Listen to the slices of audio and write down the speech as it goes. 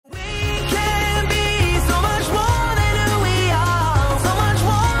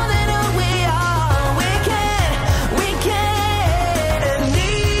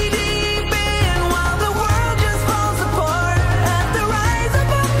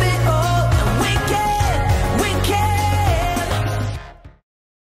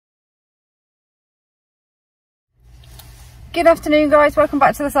Good afternoon, guys. Welcome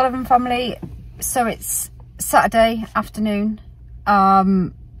back to the Sullivan family. So it's Saturday afternoon.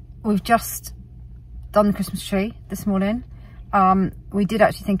 We've just done the Christmas tree this morning. We did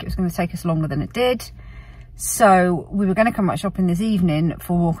actually think it was going to take us longer than it did. So we were going to come out shopping this evening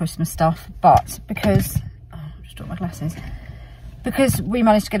for more Christmas stuff, but because I just dropped my glasses. Because we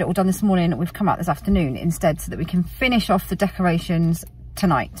managed to get it all done this morning, we've come out this afternoon instead so that we can finish off the decorations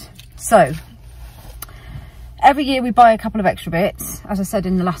tonight. So every year we buy a couple of extra bits, as I said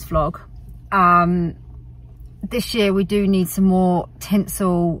in the last vlog. This year we do need some more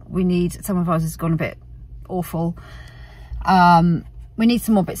tinsel. Some of ours has gone a bit awful. We need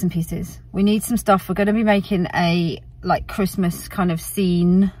some more bits and pieces. We need some stuff. We're going to be making a like Christmas kind of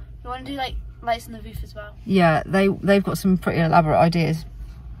scene. You want to do like lights on the roof as well? Yeah, they've got some pretty elaborate ideas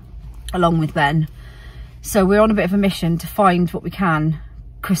along with Ben. So we're on a bit of a mission to find what we can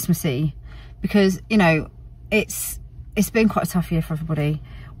Christmassy, because you know it's been quite a tough year for everybody.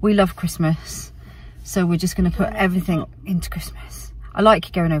 We love Christmas, so we're just going to put everything into Christmas. I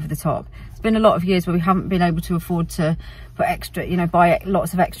like going over the top. It's been a lot of years where we haven't been able to afford to put extra, you know, buy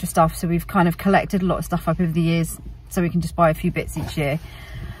lots of extra stuff. So we've kind of collected a lot of stuff up over the years so we can just buy a few bits each year.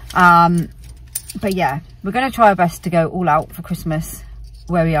 But yeah, we're going to try our best to go all out for Christmas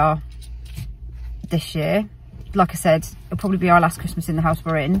where we are this year. Like I said, it'll probably be our last Christmas in the house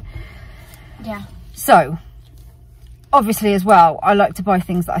we're in. Yeah. So obviously as well, I like to buy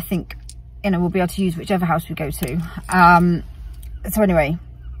things that I think, you know, we'll be able to use whichever house we go to. So anyway,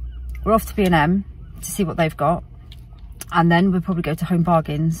 we're off to B&M to see what they've got, and then we'll probably go to Home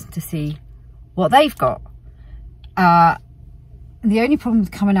Bargains to see what they've got. The only problem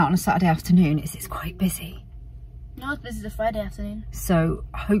with coming out on a Saturday afternoon is it's quite busy. No, it's busy the Friday afternoon. So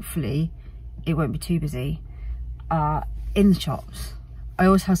hopefully it won't be too busy in the shops. I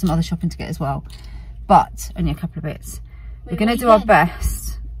always have some other shopping to get as well, but only a couple of bits. We're going to do our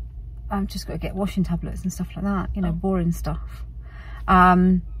best. I've just got to get washing tablets and stuff like that, you know, boring stuff.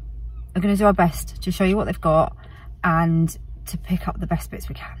 We're going to do our best to show you what they've got and to pick up the best bits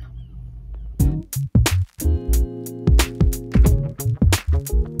we can.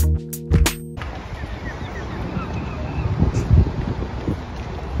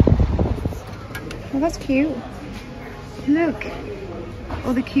 Oh, that's cute. Look,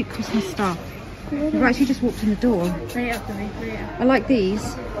 all the cute Christmas stuff. We've actually just walked in the door. I like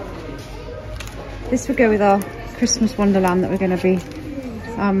these. This will go with our Christmas wonderland that we're going to be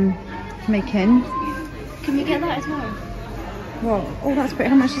making. Can we get that as well? Well, oh, that's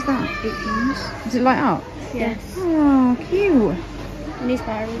pretty. How much is that? £8. Does it light up? Yes. Oh, cute. And these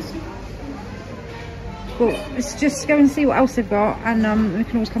spirals. Well, let's just go and see what else they've got, and we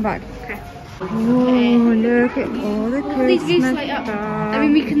can always come back. Okay. Oh, look at all the Christmas these wreaths light up. stuff. I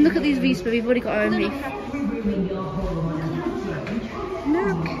mean, we can look at these wreaths, but we've already got our own wreath.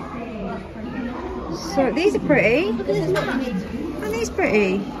 Look. So these are pretty. Look at this mat. Aren't these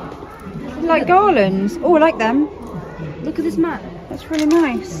pretty? Like garlands. Oh, I like them. Look at this mat. That's really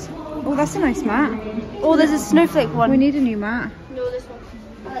nice. Oh, that's a nice mat. Oh, there's a snowflake one. We need a new mat. No, this one.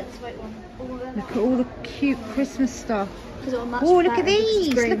 I like this white one. Look at all the cute Christmas stuff. Oh, look at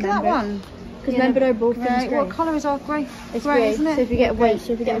these. Look at that one. Because remember they're both Grey. What colour is our grey? It's grey, isn't it? So if you get white,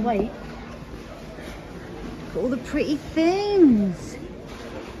 Look at all the pretty things.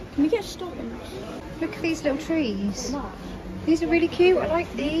 Can we get stockings? Look at these little trees. These are really cute. I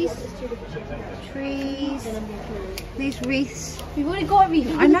like these. Trees. These wreaths. We've already got a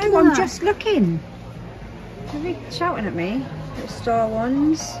wreath. I know, I'm just looking. They're shouting at me. Little star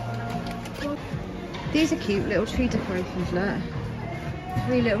ones. These are cute little tree decorations, look.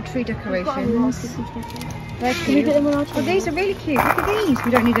 3 little tree decorations. Can we put them on our tree? Oh, these are really cute. Look at these.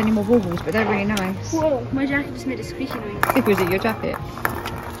 We don't need any more baubles, but they're really nice. Whoa, my jacket just made a squeaky noise. Was it your jacket?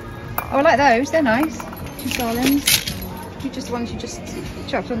 Oh, I like those. They're nice. 2 garlands. Just the ones you just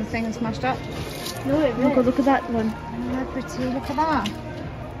chucked on the thing and smashed up. No, look at that one. Oh, they're pretty. Look at that.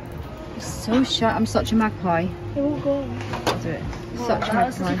 It's so sharp. I'm such a magpie. They won't go. Do it. Such a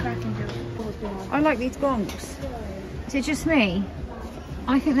magpie. I like these gonks. Is it just me?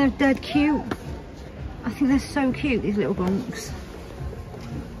 I think they're dead cute. I think they're so cute, these little gonks.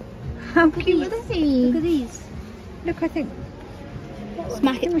 How cute are they? Look at these. Look, I think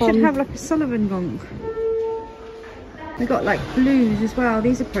Smack it. we should have like a Sullivan gonk. We've got like blues as well.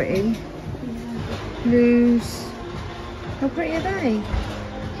 These are pretty. Blues. How pretty are they?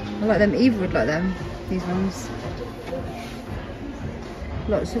 I like them. Eva would like them. These ones.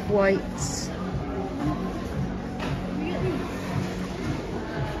 Lots of whites.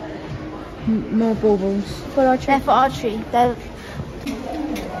 More baubles. For our tree. They're for our tree. They're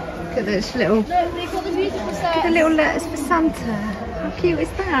Look at this little. Look, they've got the musical set. Look at the little letters for Santa. How cute is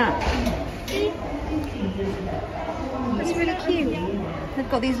that? That's really cute. They've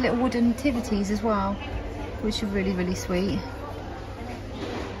got these little wooden nativities as well, which are really, really sweet.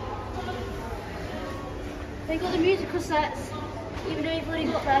 They've got the musical sets, even though we've already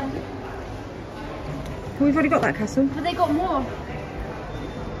got them. We've already got that castle. But they got more.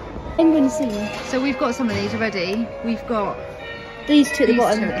 I'm going to see. So we've got some of these already. We've got these two at the these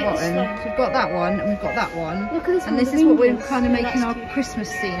bottom. two at the bottom. So we've got that one and we've got that one. Look at this and one. this is what we're kind of making our Christmas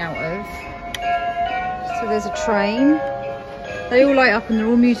scene out of. So there's a train. They all light up and they're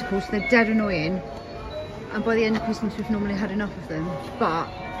all musical, so they're dead annoying. And by the end of Christmas, we've normally had enough of them. But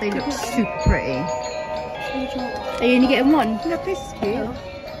they look super pretty. Are you only getting one? Look, this is cute. Oh.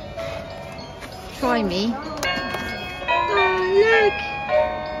 Try me. Oh, look.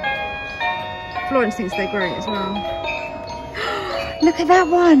 Florence thinks they're great as well. Look at that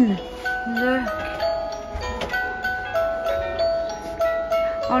one. Look.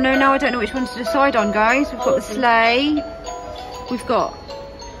 Oh no, now I don't know which one to decide on, guys. We've got the sleigh. We've got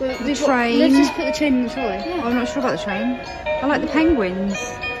the train. Let's just put the train in the trolley. Yeah. I'm not sure about the train. I like the penguins.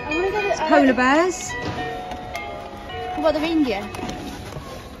 I want to get it. Polar bears. What about the reindeer?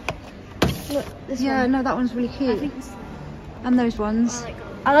 Look, this one. Yeah, no, that one's really cute. I think this... And those ones.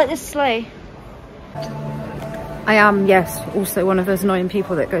 I like this sleigh. I am, yes, also one of those annoying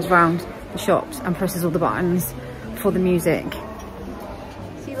people that goes round the shops and presses all the buttons for the music.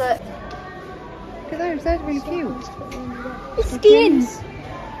 See, look. Look at those, they're really cute. It's skins.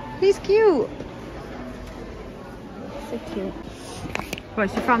 He's cute. So cute. Right,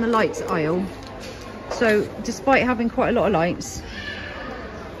 so we found the lights aisle. So, despite having quite a lot of lights,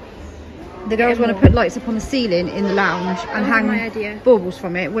 the girls want to put lights up on the ceiling in the lounge and hang baubles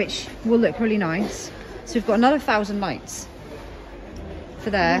from it, which will look really nice. So we've got another 1,000 lights for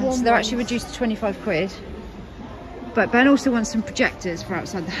there. So they're actually reduced to 25 quid. But Ben also wants some projectors for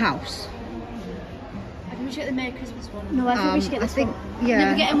outside the house. I think we should get the Merry Christmas one. No, I think we should get this one.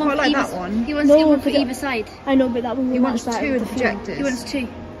 Yeah, I quite like that one. He wants to get one for either side. I know, but that one. He wants 2 of the projectors. He wants 2.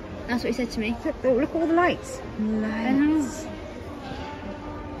 That's what he said to me. Look at all the lights. Lights.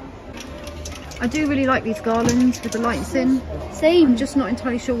 I do really like these garlands with the lights in. Same. I'm just not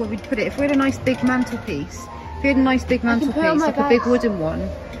entirely sure where we'd put it. If we had a nice big mantelpiece, like a big wooden one,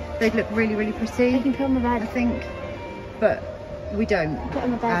 they'd look really, really pretty. I can put on my bed. I think, but we don't. Put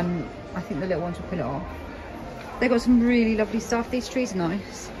on my bed. And I think the little ones will pull it off. They've got some really lovely stuff. These trees are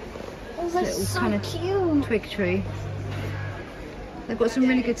nice. Oh, that's little so kind of cute. Twig tree. They've got some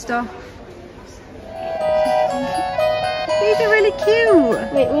really good stuff. These are really cute.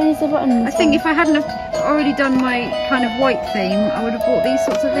 Wait, where is the button? I think if I hadn't have already done my kind of white theme, I would have bought these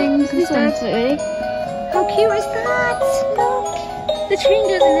sorts of things instead. How cute is that? Look, the train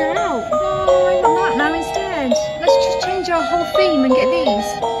goes in and out. Oh, I want that now instead. Let's just change our whole theme and get these.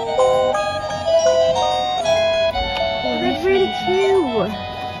 Oh, they're really cute.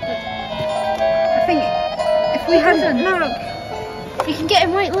 I think if we hadn't, look. You can get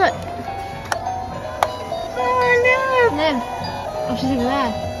him right, look. Oh, look. No. Oh, she's even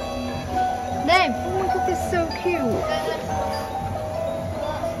there. No. Oh my god, they're so cute.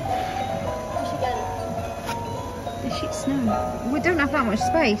 The sheet's snow. We don't have that much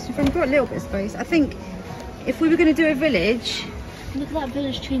space. We've only got a little bit of space. I think if we were going to do a village, look at that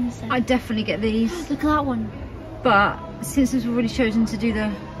village train set. I'd definitely get these. Look at that one. But since we've already chosen to do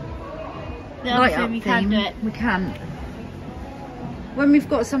the light up theme, can't do it. We can't. When we've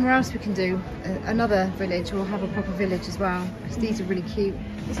got somewhere else we can do another village, we'll have a proper village as well. Because these are really cute.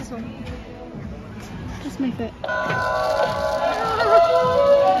 What's this one? Just my foot.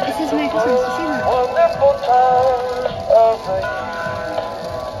 It says Merry Christmas. You see that?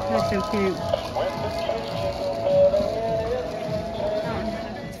 They're so cute.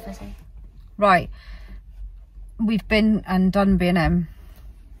 Right. We've been and done B&M.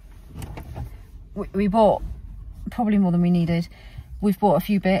 We bought probably more than we needed. We've bought a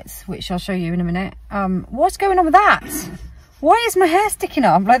few bits, which I'll show you in a minute. What's going on with that? Why is my hair sticking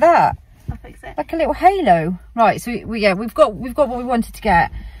up like that? I'll fix it. Like a little halo. Right, so we've got what we wanted to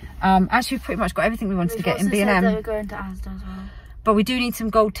get. Actually, we've pretty much got everything we wanted to get in B&M. We're going to Asda as well. But we do need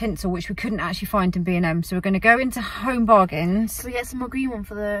some gold tinsel, which we couldn't actually find in B&M. So we're going to go into Home Bargains. Can we get some more green one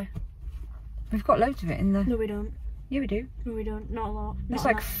for the... We've got loads of it in the... No, we don't. Yeah, we do. No, we don't. Not a lot. There's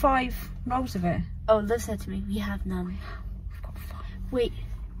like 5 rolls of it. Oh, Liz said to me, we have none. We've got 5. Wait.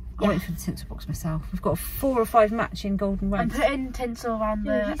 I went for the tinsel box myself. We've got 4 or 5 matching golden reds. I'm putting tinsel around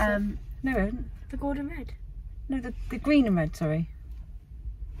the... No, we haven't. The golden red. No, the green and red, sorry.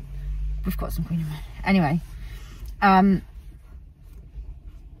 We've got some green and red. Anyway.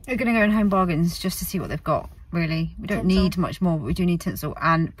 we're going to go in Home Bargains just to see what they've got, really. We don't need much more, but we do need tinsel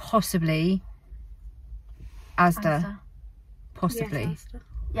and possibly 𝚲𝚃. Possibly.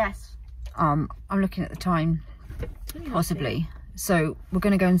 Yes. I'm looking at the time. Possibly. So we're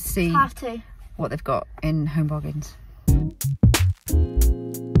going to go and see what they've got in Home Bargains.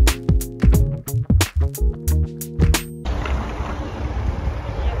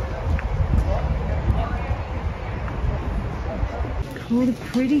 All the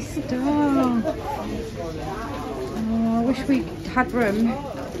pretty stuff. Oh, I wish we had room.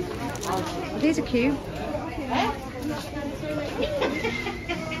 These are cute. What?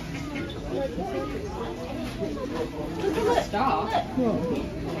 Oh,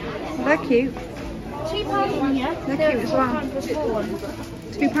 they're cute. £2 here. They're cute as well.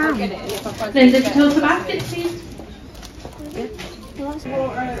 £2. Linda, the total basket, please.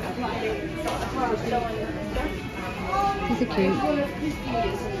 These are cute.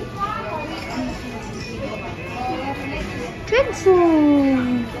 Tinsel!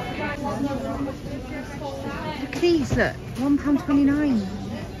 Look at these, look. £1.29.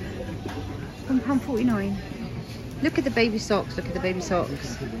 £1.49. Look at the baby socks, look at the baby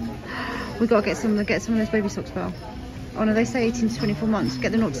socks. We've got to get some of those baby socks, Belle. Oh no, they say 18 to 24 months.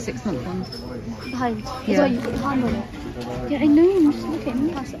 Get the 0 to 6 month ones. Behind. Yeah. So you've got the hand on it. Yeah, I know. I'm just Looking.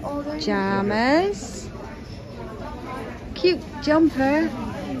 That's all there. Pyjamas. Cute jumper.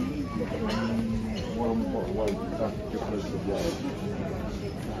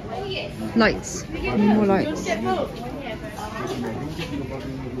 Lights. More lights.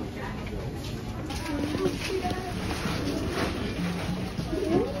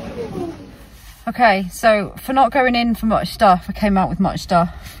 Okay, so for not going in for much stuff, I came out with much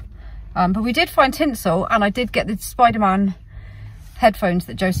stuff. But we did find tinsel, and I did get the Spider-Man headphones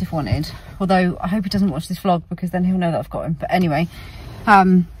that Joseph wanted. Although I hope he doesn't watch this vlog, because then he'll know that I've got him. But anyway,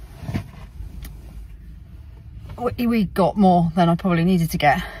 we got more than I probably needed to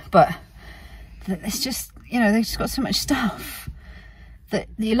get. But it's just, you know, they've just got so much stuff that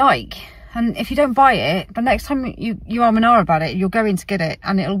you like. And if you don't buy it, the next time you arm and arm about it, you'll go in to get it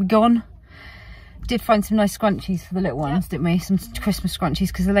and it'll be gone. Did find some nice scrunchies for the little ones, didn't we? Some Christmas scrunchies,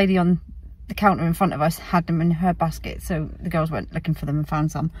 because the lady on the counter in front of us had them in her basket, so the girls went looking for them and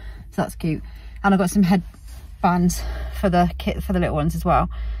found some, so that's cute. And I got some headbands for the kit for the little ones as well,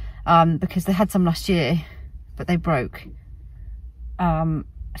 because they had some last year but they broke. So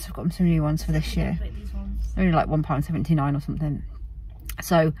I've got them some new ones for this year. They're only like £1.79 or something.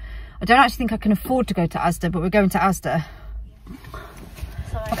 So I don't actually think I can afford to go to Asda, but we're going to Asda.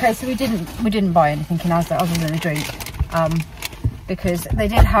 Okay, so we didn't buy anything in Asda other than a drink, because they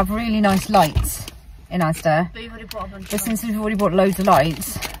did have really nice lights in Asda. But since we've already bought loads of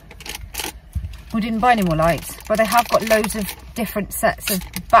lights, we didn't buy any more lights. But they have got loads of different sets of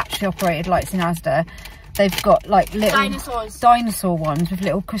battery operated lights in Asda. They've got like little dinosaur ones with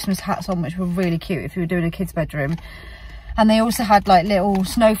little Christmas hats on, which were really cute if you were doing a kid's bedroom. And they also had like little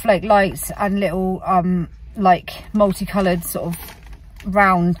snowflake lights and little like multicoloured sort of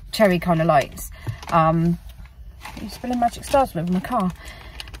round cherry kind of lights. You're spilling magic stars all over my car.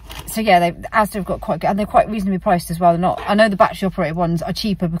 So yeah, Asda have got quite good, and they're quite reasonably priced as well. They're not, I know the battery operated ones are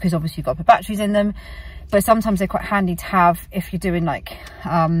cheaper because obviously you've got to put batteries in them, but sometimes they're quite handy to have if you're doing like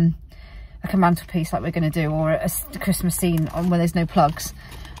a mantelpiece like we're going to do, or a Christmas scene on where there's no plugs,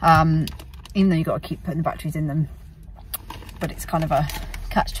 even though you've got to keep putting the batteries in them. But it's kind of a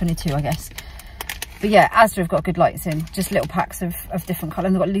catch-22, I guess. But yeah, Asda have got good lights in, just little packs of different colour.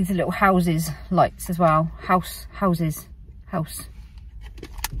 And they've got these little houses lights as well. House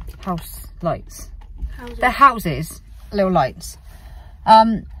lights. They're houses, little lights.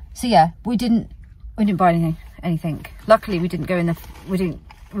 So yeah, we didn't buy anything. Luckily we didn't go in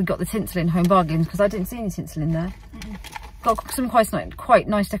we got the tinsel in Home Bargains, because I didn't see any tinsel in there. Got some quite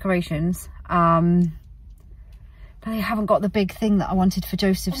nice decorations. But they haven't got the big thing that I wanted for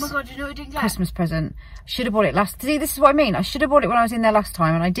Joseph's Christmas present. Should have bought it last. See, this is what I mean. I should have bought it when I was in there last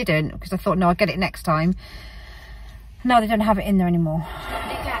time, and I didn't, because I thought, no, I'll get it next time. No, they don't have it in there anymore.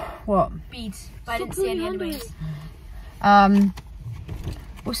 What? Beads. But I didn't see any anyways.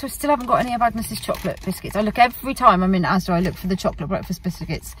 Also, I still haven't got any of Agnes's chocolate biscuits. I look every time I'm in Asda, I look for the chocolate breakfast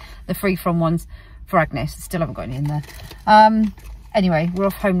biscuits, the free from ones for Agnes. Still haven't got any in there. Anyway, we're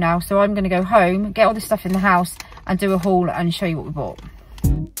off home now, so I'm going to go home, get all this stuff in the house, and do a haul and show you what we bought.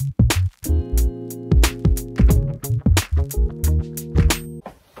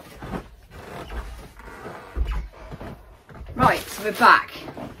 Right, so we're back.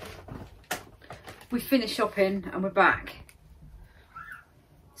 We finished shopping and we're back.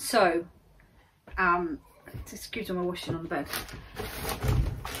 So, excuse my washing on the bed.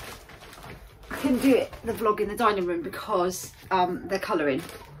 couldn't do the vlog in the dining room because they're colouring,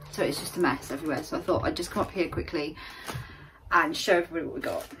 so it's just a mess everywhere. So I thought I'd just come up here quickly and show everybody what we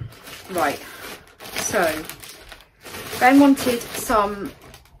got. Right, so Ben wanted some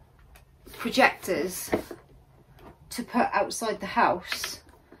projectors to put outside the house.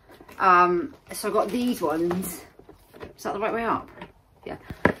 So I got these ones. Is that the right way up? Yeah,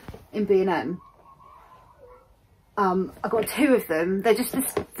 in 𝙵𝚃𝙃𝙵𝚃. I got 2 of them. They're just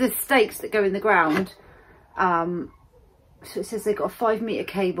the stakes that go in the ground. So it says they've got a 5-metre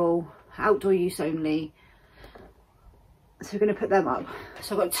cable, outdoor use only. So we're going to put them up.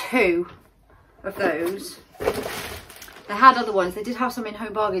 So I've got 2 of those. They had other ones. They did have some in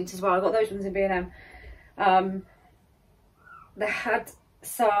Home Bargains as well. I got those ones in 𝙵𝚃𝙃𝙃. They had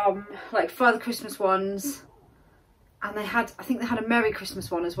some like Father Christmas ones, and they had, I think they had a Merry Christmas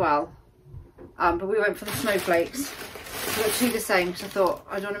one as well. But we went for the snowflakes. So I got 2 the same because I thought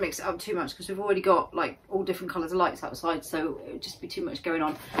I don't want to mix it up too much because we've already got like all different colours of lights outside, so it would just be too much going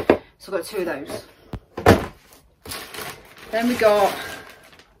on. So I got 2 of those. Then we got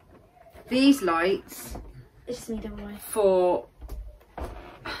these lights. It's me, don't worry. For,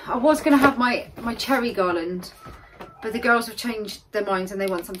 I was going to have my cherry garland, but the girls have changed their minds and they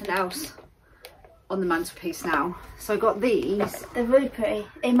want something else on the mantelpiece now. So I got these. They're really pretty.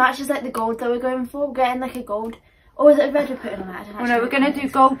 It matches like the gold that we're going for. We're getting like a gold. Or is it a red we're putting on it? I don't know. Well, no, we're going to do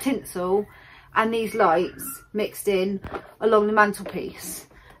gold tinsel and these lights mixed in along the mantelpiece.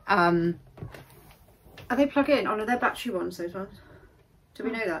 Are they plug in? Oh no, they're battery ones, those ones. Do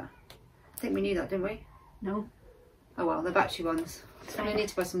we know that? I think we knew that, didn't we? No. Oh well, they're battery ones. So I need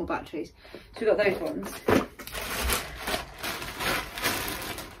to buy some more batteries. So we got those ones.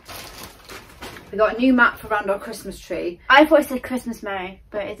 We got a new mat for around our Christmas tree. I thought it said Christmas Merry,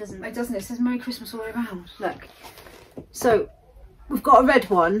 but it doesn't. It doesn't. It says Merry Christmas all the way around. Look. So we've got a red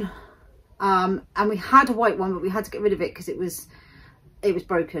one, and we had a white one, but we had to get rid of it because it was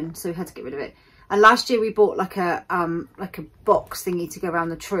broken. So we had to get rid of it. And last year we bought like a box thingy to go around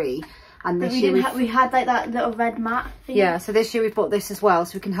the tree. And this year we had like that little red mat thing. Yeah. So this year we bought this as well,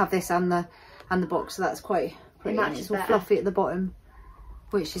 so we can have this and the box. So that's quite pretty. It matches all better. Fluffy at the bottom,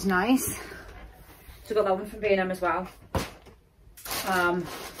 which is nice. So I got that one from 𝙵𝚃𝙃𝙃 as well.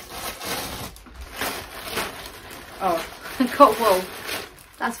 Oh, I got wool.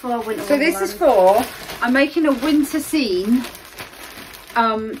 That's for our winter. So this is for, I'm making a winter scene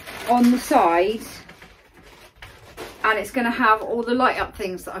on the side, and it's going to have all the light up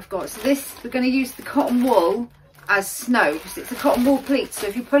things that I've got. So this, we're going to use the cotton wool as snow because it's a cotton wool pleat. So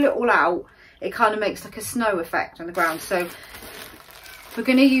if you pull it all out, it kind of makes like a snow effect on the ground. So we're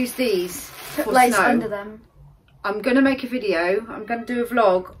going to use these. Put lights under them. I'm going to make a video. I'm going to do a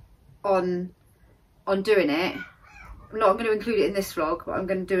vlog on doing it. I'm not going to include it in this vlog, but I'm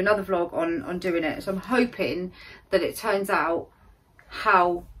going to do another vlog on doing it. So I'm hoping that it turns out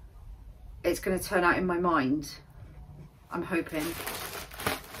how it's going to turn out in my mind. I'm hoping.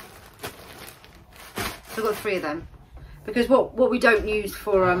 So I've got 3 of them because what we don't use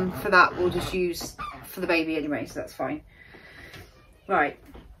for that we'll just use for the baby anyway, so that's fine. Right.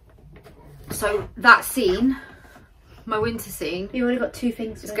 So that scene, my winter scene, you already got 2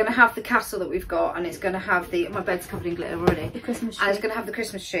 things. It's going to have the castle that we've got, and it's going to have my bed's covered in glitter already. The Christmas tree. And it's going to have the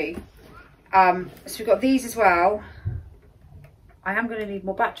Christmas tree. So we've got these as well. I am going to need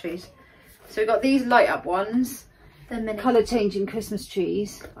more batteries. So we've got these light up ones. The mini. Colour changing Christmas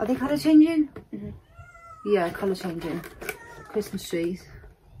trees. Are they colour changing? Mm-hmm. Yeah, colour changing Christmas trees.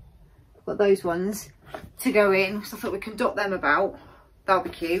 I've got those ones to go in, so I thought we can dot them about. That'll be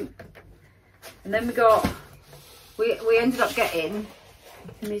cute. And then we ended up getting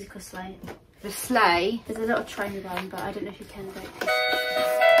the musical sleigh. The sleigh. There's a little train going, but I don't know if you can do it.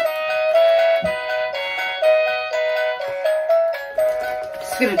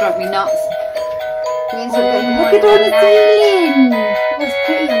 It's gonna drive me nuts. Look at it on the ceiling. It's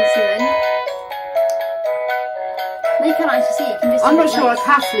pretty on the ceiling. No, you can't actually see it. You can just I'm not sure our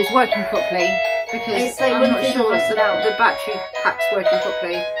castle is working properly because like I'm not sure the battery pack's working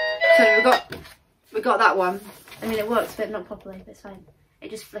properly. So we got that one. I mean, it works, but not properly. But it's fine. It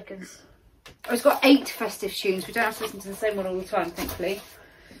just flickers. Oh, it's got 8 festive tunes. We don't have to listen to the same one all the time, thankfully.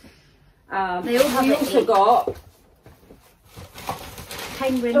 They all have. We also got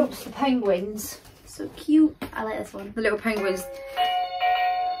penguins. Oh, the penguins. So cute. I like this one. The little penguins.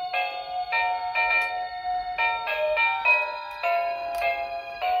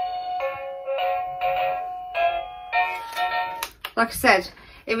 Like I said,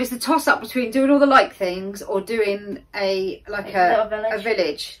 it was the toss up between doing all the light things or doing a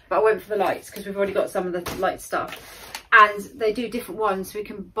village. But I went for the lights because we've already got some of the light stuff. and they do different ones, so we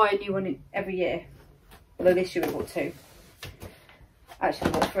can buy a new one every year. Although this year we bought 2. Actually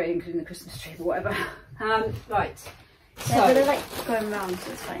I bought 3 including the Christmas tree, but whatever. Right, so yeah, but they're like going round,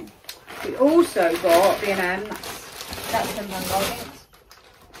 so it's fine. we also got B&M. That's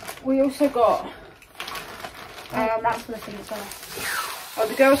 £10. We also got that's for the thing as well. oh,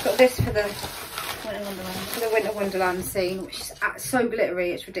 the girls got this for the Winter Wonderland. for the Winter Wonderland scene, which is so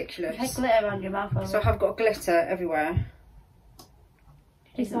glittery, it's ridiculous. You take glitter around your mouth. So I've got glitter everywhere.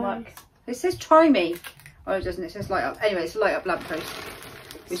 Decent work. It says try me. Oh, it doesn't, it says light up. Anyway, it's a light up lamppost,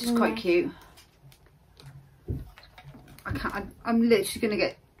 which is quite cute. I'm literally gonna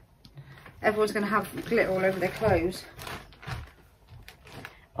get, everyone's gonna have glitter all over their clothes.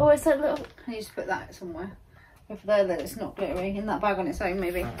 Oh, it's like little. I need to put that somewhere over there that it's not glittery, in that bag on its own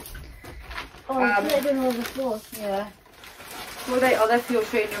maybe. Oh, they're doing all over the floor. Yeah. Well, they're for your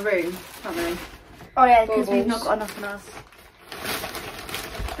tree in your room, aren't they? Oh yeah, because we've Baubles. not got enough on us.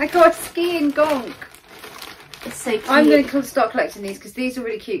 I got a skiing gonk. It's so cute. I'm going to start collecting these because these are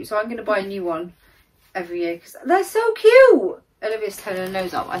really cute. So I'm going to buy a new one every year because they're so cute. Olivia's turning her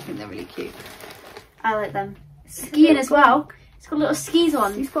nose up. I think they're really cute. I like them. Skiing as well. It's got little skis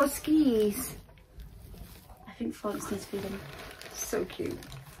on. He's got skis. I think Florence needs to feed them. So cute.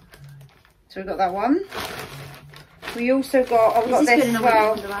 So we've got that one. We also got, oh, we got This is this good as enough well.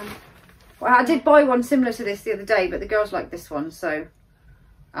 Wonderland. Well, I did buy one similar to this the other day, but the girls like this one, so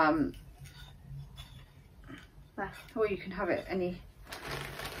or you can have it any.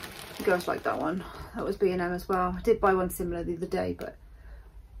 The girls like that one. That was B&M as well. I did buy one similar the other day, but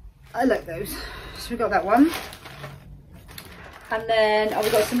I like those. So we got that one. And then we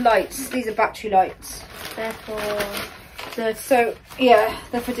got some lights. These are battery lights. They're for So yeah,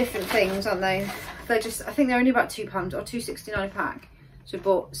 they're for different things, aren't they? They're just, I think they're only about £2 or £2.69 a pack. So we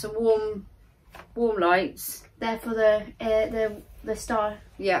bought some warm lights. they're for the star.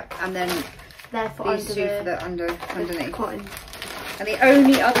 Yeah, and then They're for these two for the underneath. cotton. And the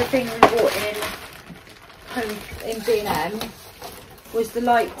only other thing we bought in B&M was the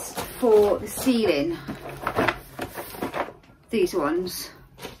lights for the ceiling. These ones,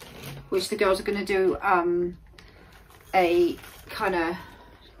 which the girls are going to do a kind of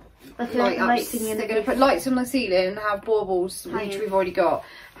Like a light thing in They're going to put lights on the ceiling and have baubles, which we've already got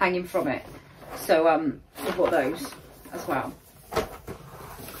hanging from it. So we bought those as well.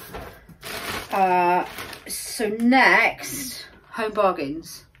 So next, Home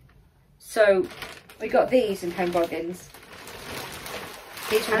Bargains. So we got these in Home Bargains.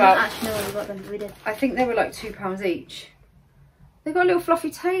 These were about, I don't actually know where we got them, but we did. I think they were like £2 each. They've got little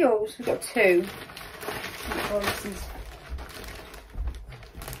fluffy tails. We've got 2.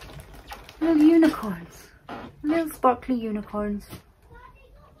 Little unicorns. Little sparkly unicorns.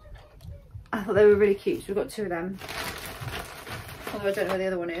 I thought they were really cute, so we've got 2 of them. Although I don't know where the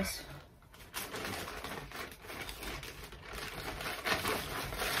other one is.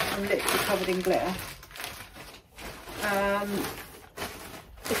 I'm literally covered in glitter.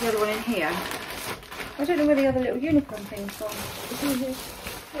 Is the other one in here? I don't know where the other little unicorn thing's gone. It's in here.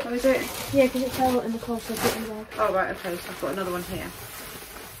 Oh, is it? Yeah, because it fell in the course of it in the bag. Oh, right, okay, so I've got another one here.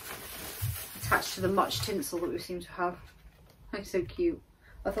 Attached to the much tinsel that we seem to have. They're so cute.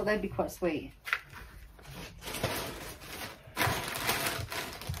 I thought they'd be quite sweet.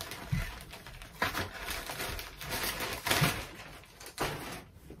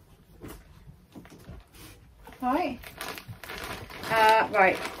 Right.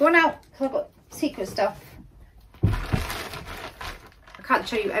 Right, go on out, because I've got secret stuff. I can't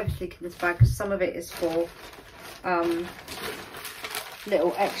show you everything in this bag because some of it is for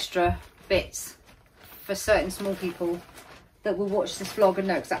little extra bits for certain small people that will watch this vlog and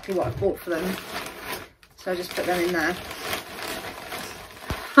know exactly what I've bought for them. So I just put them in there.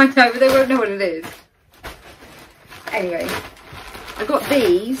 I know, but they won't know what it is. Anyway, I got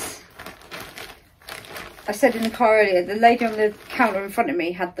these. I said in the car earlier, the lady on the counter in front of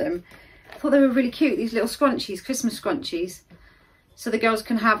me had them. I thought they were really cute, these little scrunchies, Christmas scrunchies. So the girls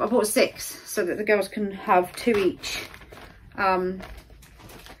can have, I bought 6 so that the girls can have 2 each. I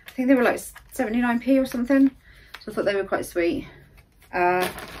think they were like 79p or something. So I thought they were quite sweet. Why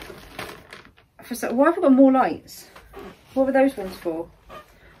have I got more lights? What were those ones for?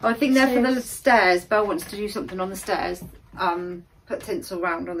 Oh, I think they're for the stairs. Belle wants to do something on the stairs. Put tinsel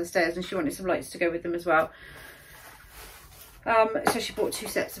round on the stairs, and she wanted some lights to go with them as well. So she bought 2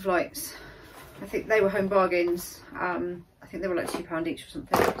 sets of lights. I think they were Home Bargains. I think they were like £2 each or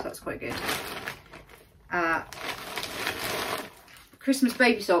something, so that's quite good. Christmas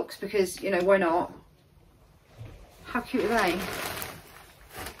baby socks, because, you know, why not? How cute are they?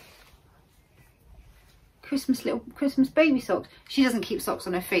 little Christmas baby socks. She doesn't keep socks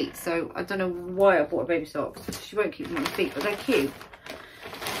on her feet, so I don't know why I bought her baby socks. She won't keep them on her feet, but they're cute.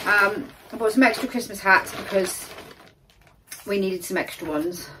 I bought some extra Christmas hats because we needed some extra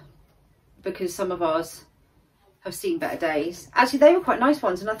ones, because some of ours have seen better days. Actually, they were quite nice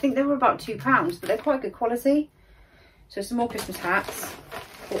ones, and I think they were about £2, but they're quite good quality. So some more Christmas hats.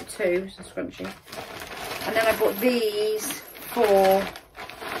 Bought 2, so scrunchy. And then I bought these for,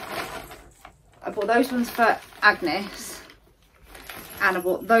 I bought those ones for Agnes, and I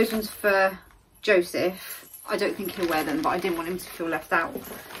bought those ones for Joseph. I don't think he'll wear them, but I didn't want him to feel left out.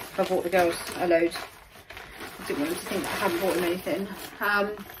 I bought the girls a load. I didn't want him to think that I hadn't bought him anything.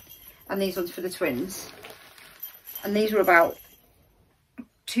 And these ones for the twins. And these were about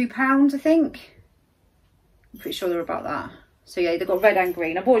 £2, I think. I'm pretty sure they're about that. So yeah, they've got red and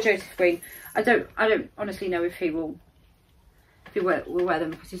green. I bought Joseph green. I don't honestly know if he will wear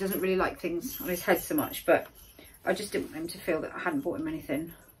them, because he doesn't really like things on his head so much. But I just didn't want him to feel that I hadn't bought him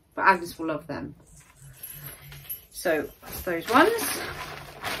anything. But Agnes will love them. So that's those ones.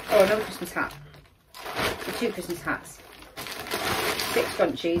 Oh, another Christmas hat. So 2 Christmas hats. 6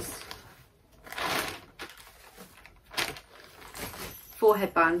 scrunchies. 4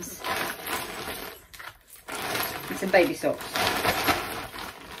 headbands. And some baby socks.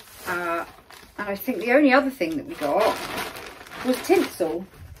 And I think the only other thing that we got was tinsel.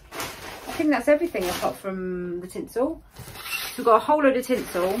 I think that's everything apart from the tinsel. So we've got a whole load of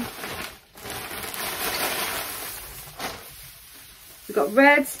tinsel. We've got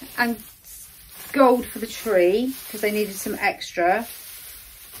red and gold for the tree, because they needed some extra.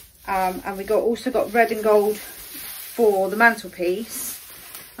 And we also got red and gold for the mantelpiece.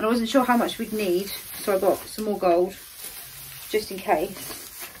 And I wasn't sure how much we'd need, so I got some more gold just in case.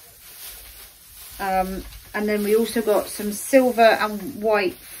 And then we also got some silver and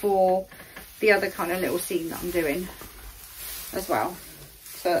white for the other kind of little scene that I'm doing as well.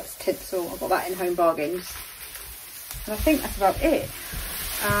 So that's tinsel. I got that in Home Bargains. And I think that's about it.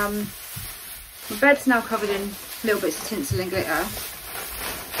 My bed's now covered in little bits of tinsel and glitter,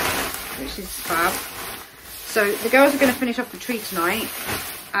 which is fab. So the girls are going to finish off the tree tonight,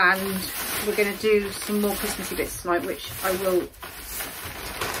 and we're going to do some more Christmassy bits tonight, which I will.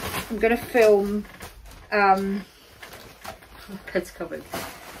 I'm going to film. Bed's covered.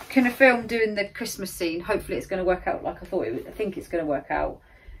 Going to film doing the Christmas scene. Hopefully, it's going to work out like I thought it would. I think it's going to work out.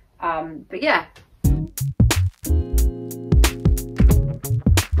 But yeah.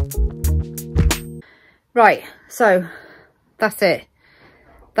 Right, so that's it.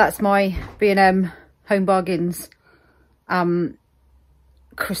 That's my B&M Home Bargains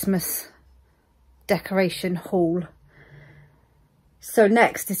Christmas decoration haul. So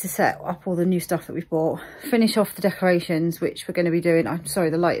next is to set up all the new stuff that we've bought, finish off the decorations, which we're going to be doing. I'm sorry,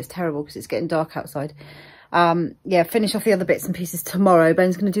 the light is terrible because it's getting dark outside. Yeah, finish off the other bits and pieces tomorrow.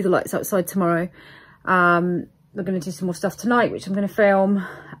 Ben's going to do the lights outside tomorrow. We're going to do some more stuff tonight, which I'm going to film,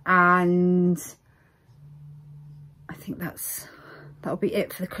 and I think that'll be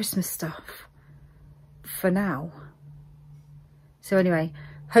it for the Christmas stuff for now. So anyway,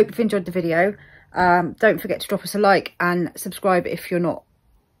 hope you've enjoyed the video. Don't forget to drop us a like and subscribe if you're not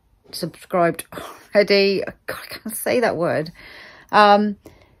subscribed already. God, I can't say that word. Don't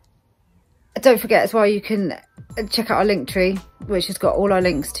forget as well, you can check out our link tree, which has got all our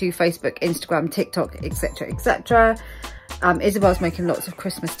links to Facebook, Instagram, TikTok, etc, etc. Isabel's making lots of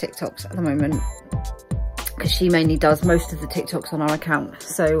Christmas TikToks at the moment, because she mainly does most of the TikToks on our account.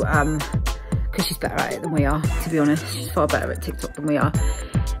 So because she's better at it than we are, to be honest. She's far better at TikTok than we are.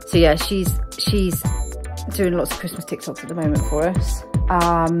 So yeah, she's doing lots of Christmas TikToks at the moment for us.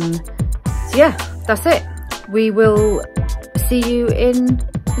 So yeah, that's it. We will see you in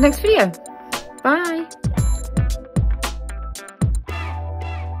the next video. Bye.